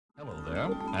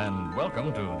America, and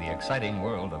welcome to the exciting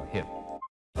world of hip.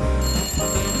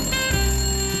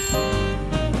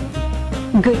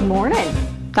 Good morning.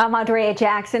 I'm Andrea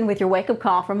Jackson with your wake-up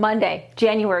call for Monday,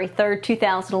 January 3rd,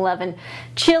 2011.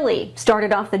 Chile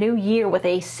started off the new year with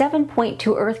a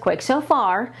 7.2 earthquake. So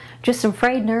far, just some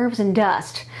frayed nerves and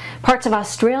dust. Parts of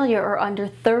Australia are under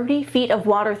 30 feet of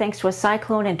water thanks to a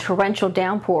cyclone and torrential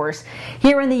downpours.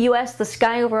 Here in the U.S., the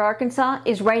sky over Arkansas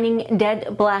is raining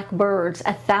dead black birds,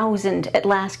 1,000 at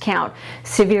last count.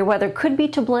 Severe weather could be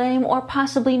to blame, or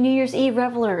possibly New Year's Eve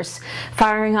revelers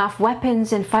firing off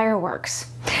weapons and fireworks.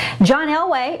 John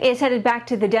Elway is headed back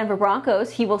to the Denver Broncos.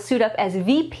 He will suit up as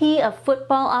VP of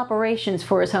Football Operations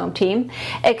for his home team.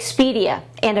 Expedia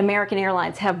and American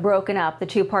Airlines have broken up. The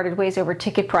two parted ways over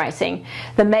ticket pricing.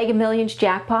 The Mega Millions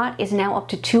jackpot is now up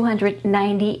to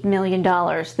 $290 million.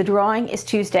 The drawing is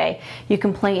Tuesday. You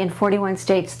can play in 41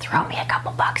 states. Throw me a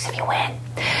couple bucks if you win.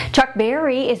 Chuck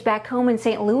Berry is back home in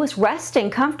St. Louis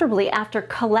resting comfortably after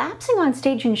collapsing on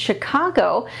stage in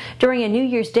Chicago during a New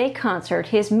Year's Day concert.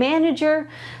 His manager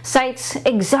cites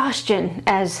exhaustion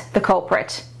as the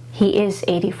culprit. He is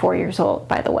 84 years old,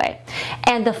 by the way.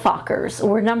 And the Fockers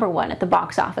were #1 at the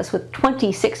box office with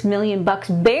 $26 million,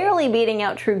 barely beating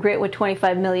out True Grit with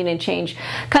 $25 million and change.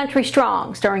 Country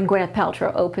Strong, starring Gwyneth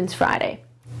Paltrow, opens Friday.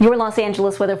 Your Los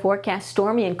Angeles weather forecast: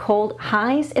 stormy and cold,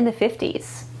 highs in the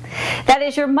 50s. That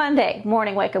is your Monday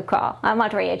morning wake-up call. I'm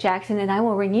Andrea Jackson, and I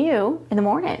will ring you in the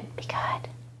morning. Be good.